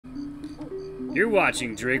You're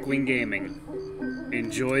watching Drakewing Gaming.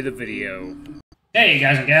 Enjoy the video. Hey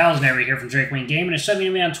guys and gals, Never here from Drakewing Gaming. Some of you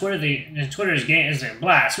know me on Twitter.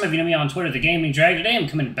 Some of you know me on Twitter, the Gaming Drag. Today I'm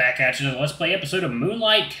coming back at you to the Let's Play episode of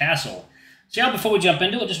Moonlight Castle. So y'all, before we jump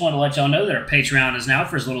into it, just want to let y'all know that our Patreon is now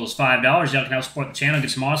for as little as $5. Y'all can help support the channel, get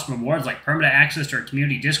some awesome rewards like permanent access to our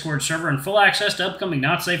community Discord server and full access to upcoming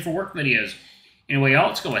Not Safe for Work videos. Anyway, y'all,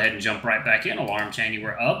 let's go ahed and jump right back in. Alarm chain, you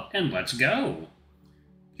were up, and let's go.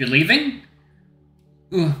 You're leaving?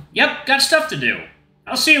 Yep, got stuff to do.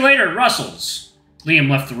 I'll see you later at Russell's. Liam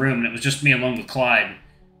left the room, and it was just me alone with Clyde.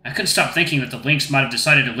 I couldn't stop thinking that the Lynx might have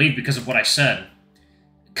decided to leave because of what I said.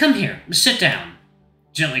 Come here, sit down.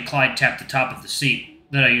 Gently, Clyde tapped the top of the seat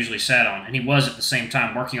that I usually sat on, and he was at the same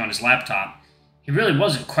time working on his laptop. He really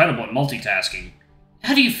was incredible at multitasking.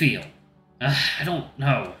 How do you feel? I don't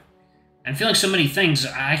know. I'm feeling so many things,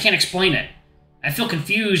 I can't explain it. I feel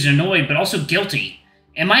confused and annoyed, but also guilty.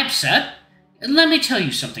 Am I upset? Let me tell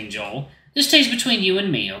you something, Joel. This stays between you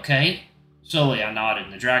and me, okay? Slowly, I nodded,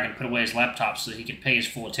 and the dragon put away his laptop so that he could pay his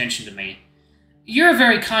full attention to me. You're a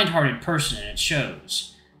very kind-hearted person, and it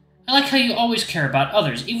shows. I like how you always care about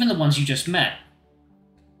others, even the ones you just met.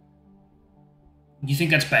 You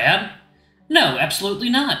think that's bad? No,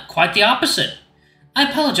 absolutely not. Quite the opposite. I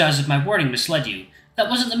apologize if my wording misled you.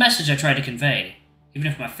 That wasn't the message I tried to convey. Even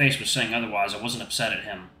if my face was saying otherwise, I wasn't upset at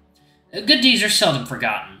him. Good deeds are seldom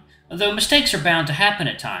forgotten, though mistakes are bound to happen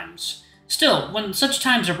at times. Still, when such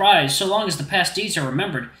times arise, so long as the past deeds are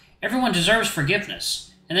remembered, everyone deserves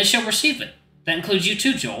forgiveness, and they shall receive it. That includes you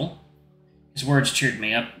too, Joel. His words cheered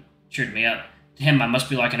me up. To him, I must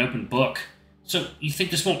be like an open book. So, you think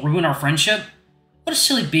this won't ruin our friendship? What a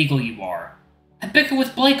silly beagle you are. I bicker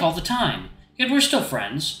with Blake all the time, yet we're still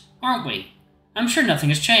friends, aren't we? I'm sure nothing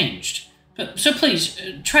has changed. So please,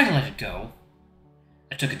 try to let it go.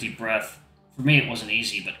 I took a deep breath. For me, it wasn't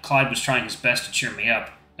easy, but Clyde was trying his best to cheer me up.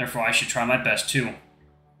 Therefore, I should try my best, too.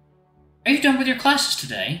 Are you done with your classes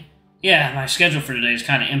today? Yeah, my schedule for today is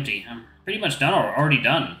kind of empty. I'm pretty much done or already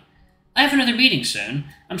done. I have another meeting soon.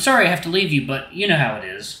 I'm sorry I have to leave you, but you know how it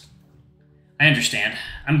is. I understand.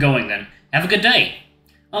 I'm going then. Have a good day.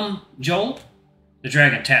 Joel? The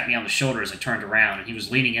dragon tapped me on the shoulder as I turned around, and he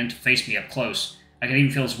was leaning in to face me up close. I could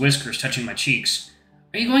even feel his whiskers touching my cheeks.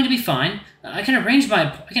 Are you going to be fine? I can rearrange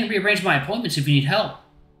my appointments if you need help.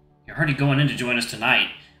 You're already going in to join us tonight.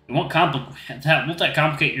 Won't that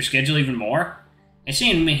complicate your schedule even more? It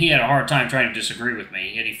seemed to me he had a hard time trying to disagree with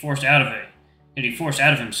me, yet he forced out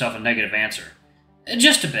of himself a negative answer.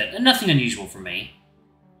 Just a bit, nothing unusual for me.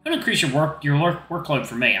 Don't increase your workload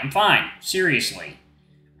for me. I'm fine. Seriously.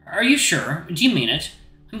 Are you sure? Do you mean it?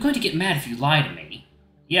 I'm going to get mad if you lie to me.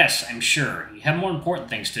 Yes, I'm sure. You have more important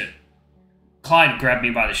things to... Clyde grabbed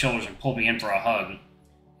me by the shoulders and pulled me in for a hug.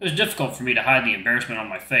 It was difficult for me to hide the embarrassment on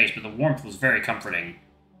my face, but the warmth was very comforting.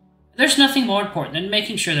 There's nothing more important than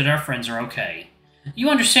making sure that our friends are okay. You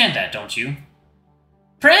understand that, don't you?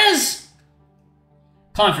 Prez!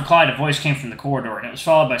 Calling for Clyde, a voice came from the corridor, and it was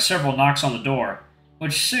followed by several knocks on the door,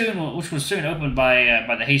 which was soon opened by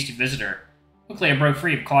the hasty visitor. Quickly, I broke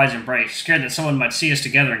free of Clyde's embrace, scared that someone might see us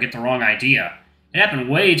together and get the wrong idea. It happened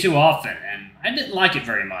way too often, and I didn't like it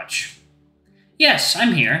very much. Yes,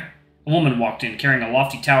 I'm here. A woman walked in, carrying a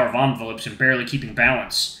lofty tower of envelopes and barely keeping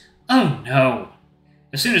balance. Oh, no.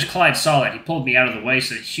 As soon as Clyde saw that, he pulled me out of the way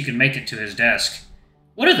so that she could make it to his desk.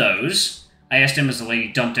 What are those? I asked him as the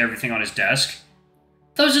lady dumped everything on his desk.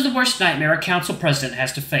 Those are the worst nightmare a council president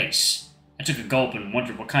has to face. I took a gulp and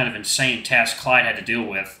wondered what kind of insane task Clyde had to deal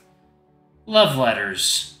with. Love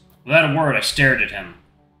letters. Without a word, I stared at him.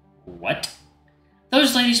 What?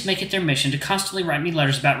 Those ladies make it their mission to constantly write me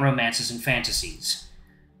letters about romances and fantasies.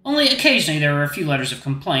 Only occasionally there are a few letters of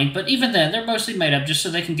complaint, but even then they're mostly made up just so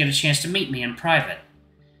they can get a chance to meet me in private.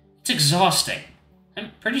 It's exhausting.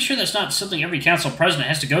 I'm pretty sure that's not something every council president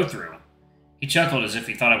has to go through. He chuckled as if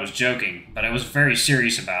he thought I was joking, but I was very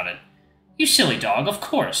serious about it. You silly dog, of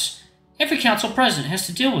course. Every council president has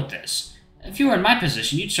to deal with this. If you were in my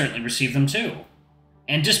position, you'd certainly receive them too.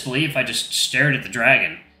 In disbelief, I just stared at the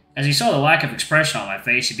dragon. As he saw the lack of expression on my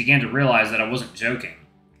face, he began to realize that I wasn't joking.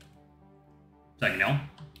 So,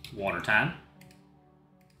 water time.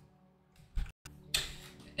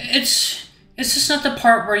 It's just not the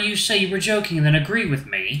part where you say you were joking and then agree with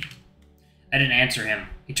me. I didn't answer him.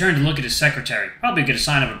 He turned to look at his secretary, probably get a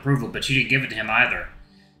sign of approval, but she didn't give it to him either.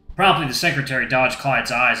 Promptly, the secretary dodged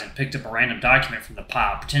Clyde's eyes and picked up a random document from the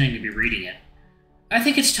pile, pretending to be reading it. I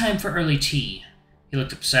think it's time for early tea. He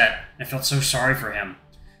looked upset, and I felt so sorry for him.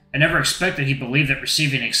 I never expected he'd believe that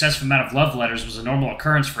receiving an excessive amount of love letters was a normal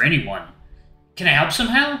occurrence for anyone. Can I help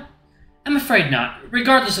somehow? I'm afraid not.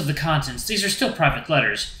 Regardless of the contents, these are still private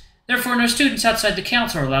letters. Therefore, no students outside the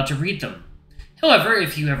council are allowed to read them. However,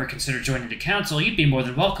 if you ever consider joining the council, you'd be more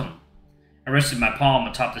than welcome. I rested my palm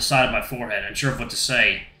atop the side of my forehead, unsure of what to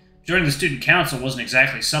say. Joining the student council wasn't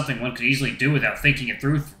exactly something one could easily do without thinking it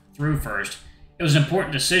through first. It was an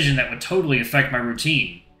important decision that would totally affect my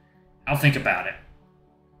routine. I'll think about it.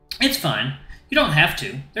 It's fine. You don't have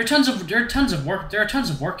to. There are tons of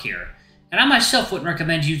work here, and I myself wouldn't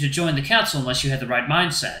recommend you to join the council unless you had the right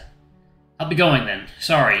mindset. I'll be going then.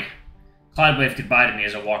 Sorry. Clyde waved goodbye to me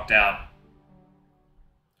as I walked out.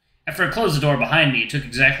 After I closed the door behind me, it took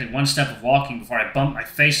exactly one step of walking before I bumped my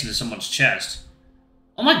face into someone's chest.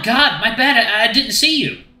 Oh my god, my bad, I didn't see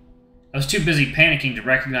you. I was too busy panicking to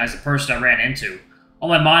recognize the person I ran into. All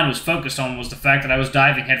my mind was focused on was the fact that I was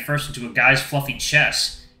diving headfirst into a guy's fluffy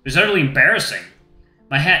chest. It was utterly embarrassing.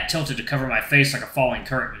 My hat tilted to cover my face like a falling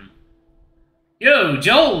curtain. Yo,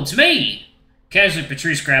 Joel, it's me! Casually,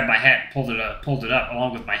 Patrice grabbed my hat and pulled it up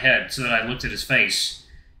along with my head so that I looked at his face.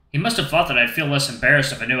 He must have thought that I'd feel less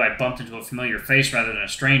embarrassed if I knew I'd bumped into a familiar face rather than a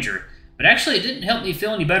stranger, but actually it didn't help me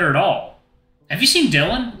feel any better at all. Have you seen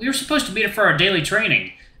Dylan? We were supposed to meet up for our daily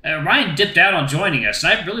training. Ryan dipped out on joining us,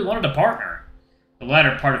 and I really wanted a partner. The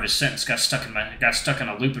latter part of his sentence got stuck in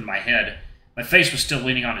a loop in my head. My face was still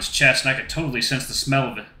leaning on his chest, and I could totally sense the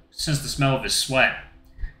smell of his sweat.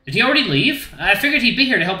 Did he already leave? I figured he'd be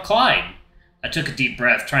here to help Clyde. I took a deep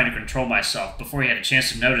breath, trying to control myself, before he had a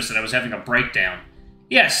chance to notice that I was having a breakdown.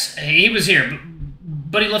 Yes, he was here,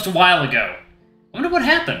 but he left a while ago. I wonder what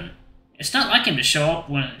happened. It's not like him to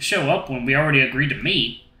show up when we already agreed to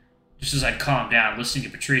meet. Just as I'd calmed down, listening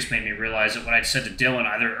to Patrice made me realize that what I'd said to Dylan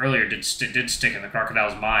either earlier did stick in the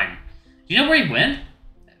crocodile's mind. Do you know where he went?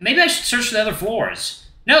 Maybe I should search the other floors.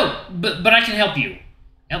 No, but I can help you.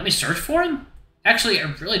 Help me search for him? Actually,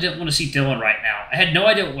 I really didn't want to see Dylan right now. I had no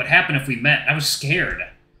idea what would happen if we met. I was scared.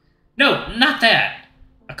 No, not that.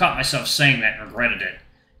 I caught myself saying that and regretted it.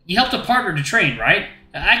 You helped a partner to train, right?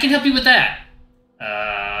 I can help you with that.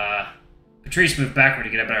 Patrice moved backward to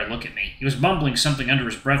get a better look at me. He was mumbling something under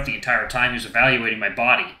his breath the entire time he was evaluating my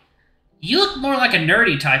body. You look more like a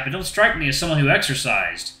nerdy type and don't strike me as someone who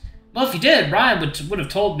exercised. Well, if you did, Ryan would have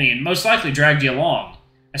told me and most likely dragged you along.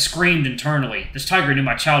 I screamed internally. This tiger knew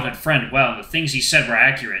my childhood friend well, and the things he said were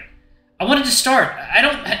accurate. I wanted to start. I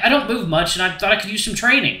don't move much, and I thought I could use some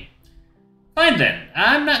training. Fine then.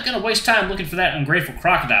 I'm not going to waste time looking for that ungrateful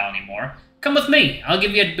crocodile anymore. Come with me. I'll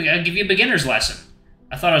give you a beginner's lesson.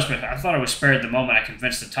 I thought I was spared the moment I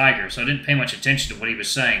convinced the tiger, so I didn't pay much attention to what he was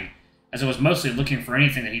saying, as I was mostly looking for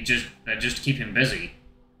anything that just to keep him busy.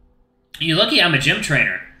 You're lucky I'm a gym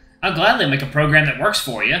trainer. I'll gladly make a program that works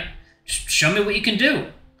for you. Just show me what you can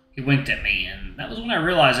do. He winked at me, and that was when I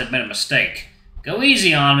realized I'd made a mistake. Go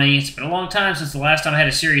easy on me. It's been a long time since the last time I had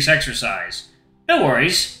a serious exercise. No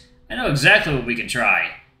worries. I know exactly what we can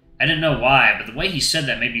try. I didn't know why, but the way he said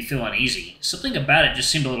that made me feel uneasy. Something about it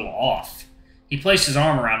just seemed a little off. He placed his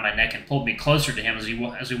arm around my neck and pulled me closer to him as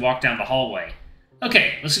we walked down the hallway.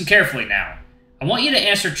 Okay, listen carefully now. I want you to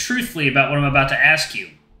answer truthfully about what I'm about to ask you.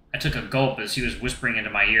 I took a gulp as he was whispering into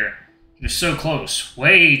my ear. He was so close.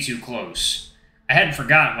 Way too close. I hadn't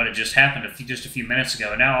forgotten what had just happened just a few minutes ago,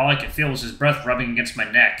 and now all I could feel was his breath rubbing against my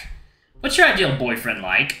neck. What's your ideal boyfriend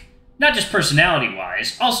like? Not just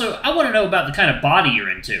personality-wise. Also, I want to know about the kind of body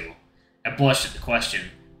you're into. I blushed at the question.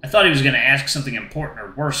 I thought he was going to ask something important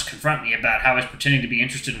or worse, confront me about how I was pretending to be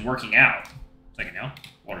interested in working out. Second now.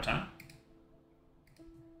 Water time.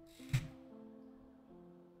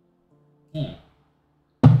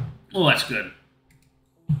 Oh, that's good.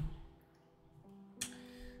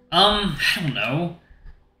 I don't know.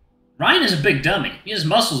 Ryan is a big dummy. He has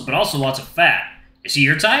muscles, but also lots of fat. Is he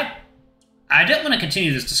your type? I didn't want to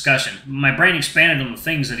continue this discussion. My brain expanded on the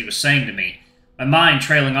things that he was saying to me, my mind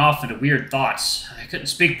trailing off into weird thoughts. I couldn't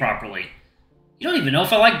speak properly. You don't even know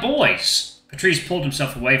if I like boys. Patrice pulled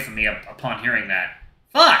himself away from me upon hearing that.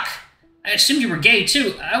 Fuck! I assumed you were gay,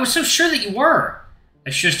 too. I was so sure that you were. I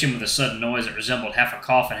shushed him with a sudden noise that resembled half a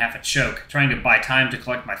cough and half a choke, trying to buy time to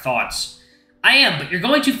collect my thoughts. I am, but you're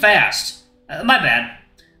going too fast. My bad.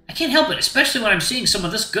 I can't help it, especially when I'm seeing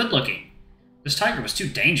someone this good-looking. This tiger was too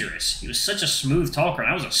dangerous. He was such a smooth talker,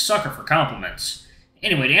 and I was a sucker for compliments.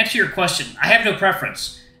 Anyway, to answer your question, I have no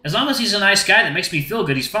preference. As long as he's a nice guy that makes me feel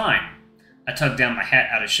good, he's fine. I tugged down my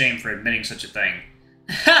hat out of shame for admitting such a thing.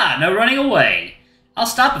 Ha! No running away! I'll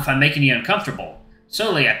stop if I'm making you uncomfortable.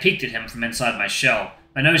 Slowly, I peeked at him from inside my shell.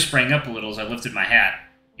 My nose sprang up a little as I lifted my hat.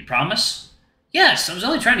 You promise? Yes, I was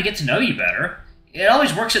only trying to get to know you better. It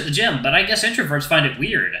always works at the gym, but I guess introverts find it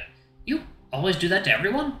weird. You always do that to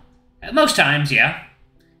everyone? Most times, yeah.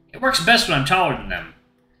 It works best when I'm taller than them.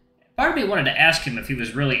 Part of me wanted to ask him if he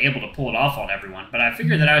was really able to pull it off on everyone, but I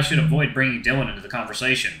figured that I should avoid bringing Dylan into the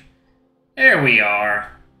conversation. There we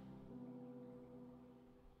are.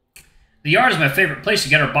 The yard is my favorite place to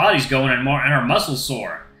get our bodies going and our muscles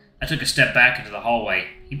sore. I took a step back into the hallway.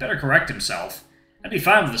 He better correct himself. I'd be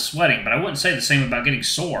fine with the sweating, but I wouldn't say the same about getting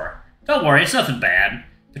sore. Don't worry, it's nothing bad.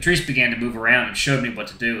 Patrice began to move around and showed me what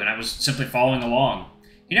to do, and I was simply following along.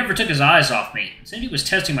 He never took his eyes off me. It seemed he was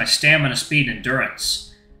testing my stamina, speed, and endurance.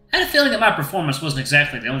 I had a feeling that my performance wasn't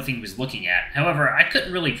exactly the only thing he was looking at. However, I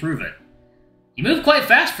couldn't really prove it. You move quite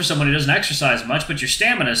fast for someone who doesn't exercise much, but your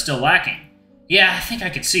stamina is still lacking. Yeah, I think I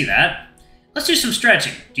could see that. Let's do some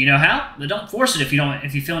stretching. Do you know how? But don't force it if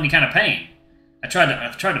you feel any kind of pain. I tried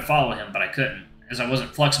to follow him, but I couldn't, as I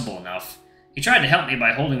wasn't flexible enough. He tried to help me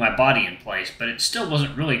by holding my body in place, but it still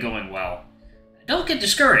wasn't really going well. Don't get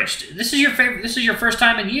discouraged. This is your first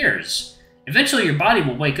time in years. Eventually your body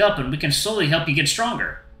will wake up and we can slowly help you get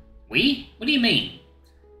stronger. We? What do you mean?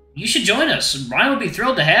 You should join us. Ryan would be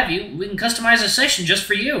thrilled to have you. We can customize a session just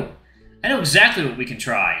for you. I know exactly what we can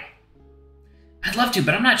try. I'd love to,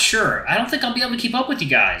 but I'm not sure. I don't think I'll be able to keep up with you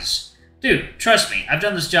guys. Dude, trust me, I've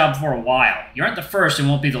done this job for a while. You aren't the first and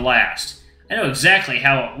won't be the last. I know exactly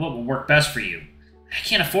what will work best for you. I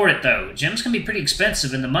can't afford it, though. Gyms can be pretty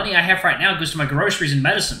expensive, and the money I have right now goes to my groceries and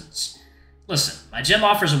medicines. Listen, my gym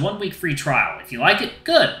offers a 1-week free trial. If you like it,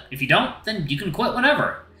 good. If you don't, then you can quit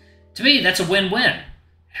whenever. To me, that's a win-win.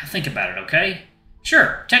 I'll think about it, okay?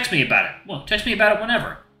 Sure, text me about it. Well, text me about it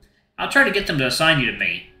whenever. I'll try to get them to assign you to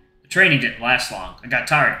me. The training didn't last long. I got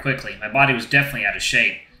tired quickly. My body was definitely out of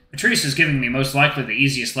shape. Patrice is giving me most likely the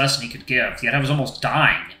easiest lesson he could give, yet I was almost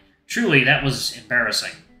dying. Truly, that was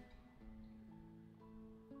embarrassing.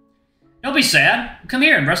 Don't be sad. Come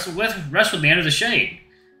here and rest with me under the shade.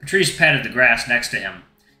 Patrice patted the grass next to him.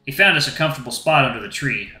 He found us a comfortable spot under the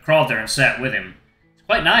tree. I crawled there and sat with him. It's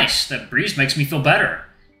quite nice. The breeze makes me feel better.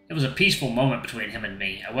 It was a peaceful moment between him and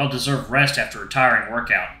me, a well-deserved rest after a tiring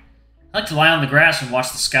workout. I like to lie on the grass and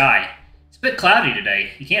watch the sky. It's a bit cloudy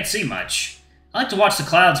today. You can't see much. I like to watch the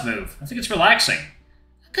clouds move. I think it's relaxing.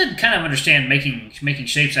 I could kind of understand making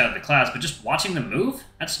shapes out of the clouds, but just watching them move?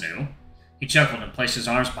 That's new. He chuckled and placed his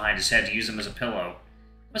arms behind his head to use them as a pillow.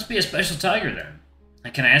 Must be a special tiger, then.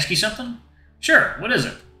 Can I ask you something? Sure, what is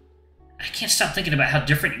it? I can't stop thinking about how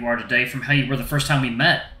different you are today from how you were the first time we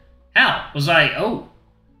met. How? Was I... Oh.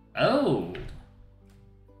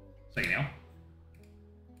 So, you know.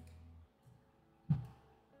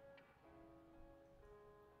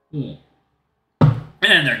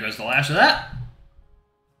 And there goes the last of that.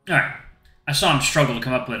 Alright. I saw him struggle to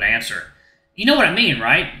come up with an answer. You know what I mean,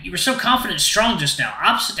 right? You were so confident and strong just now,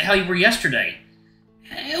 opposite to how you were yesterday.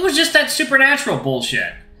 It was just that supernatural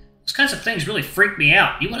bullshit. Those kinds of things really freak me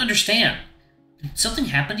out. You wouldn't understand. Did something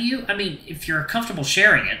happen to you? I mean, if you're comfortable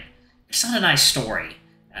sharing it, it's not a nice story.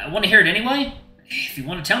 Want to hear it anyway? If you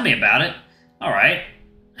want to tell me about it. Alright.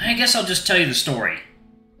 I guess I'll just tell you the story.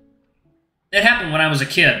 It happened when I was a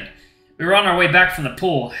kid. We were on our way back from the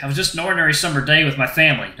pool. It was just an ordinary summer day with my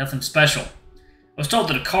family. Nothing special. I was told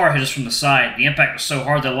that a car hit us from the side. The impact was so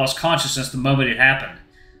hard that I lost consciousness the moment it happened.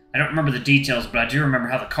 I don't remember the details, but I do remember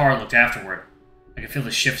how the car looked afterward. I could feel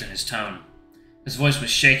the shift in his tone. His voice was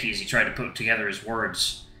shaky as he tried to put together his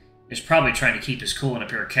words. He was probably trying to keep his cool and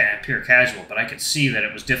appear casual, but I could see that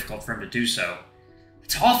it was difficult for him to do so.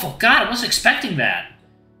 It's awful. God, I wasn't expecting that.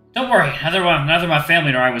 Don't worry. Neither my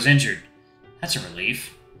family nor I was injured. That's a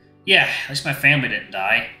relief. Yeah, at least my family didn't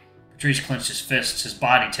die. Patrice clenched his fists, his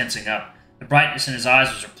body tensing up. The brightness in his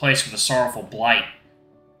eyes was replaced with a sorrowful blight.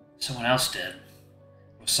 Someone else did.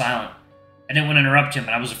 I was silent. I didn't want to interrupt him,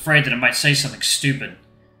 and I was afraid that I might say something stupid.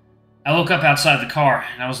 I woke up outside the car,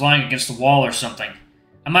 and I was lying against the wall or something.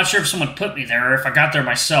 I'm not sure if someone put me there or if I got there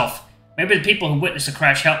myself. Maybe the people who witnessed the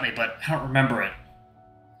crash helped me, but I don't remember it.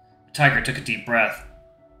 The tiger took a deep breath.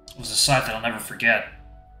 It was a sight that I'll never forget.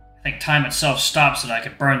 I think time itself stopped so that I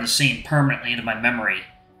could burn the scene permanently into my memory.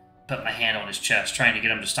 I put my hand on his chest, trying to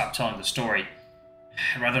get him to stop telling the story.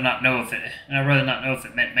 I'd rather not know if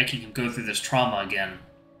it meant making him go through this trauma again.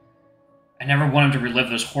 I never wanted to relive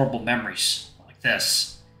those horrible memories like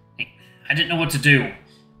this. I didn't know what to do.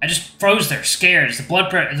 I just froze there, scared, as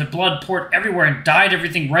the blood poured everywhere and dyed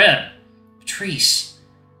everything red. Patrice.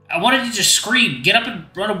 I wanted to just scream, get up and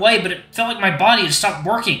run away, but it felt like my body had stopped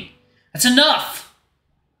working. That's enough!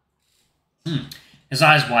 His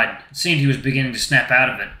eyes widened. It seemed he was beginning to snap out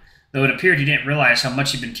of it, though it appeared he didn't realize how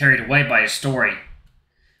much he'd been carried away by his story.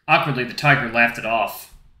 Awkwardly, the tiger laughed it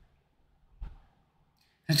off.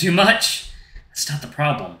 Too much? That's not the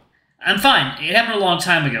problem. I'm fine. It happened a long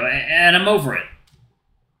time ago, and I'm over it.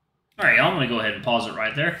 Alright, y'all, I'm going to go ahead and pause it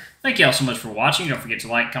right there. Thank you all so much for watching. Don't forget to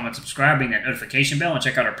like, comment, subscribe, ring that notification bell, and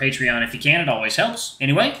check out our Patreon if you can. It always helps.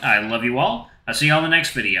 Anyway, I love you all. I'll see you all in the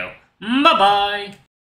next video. Bye-bye!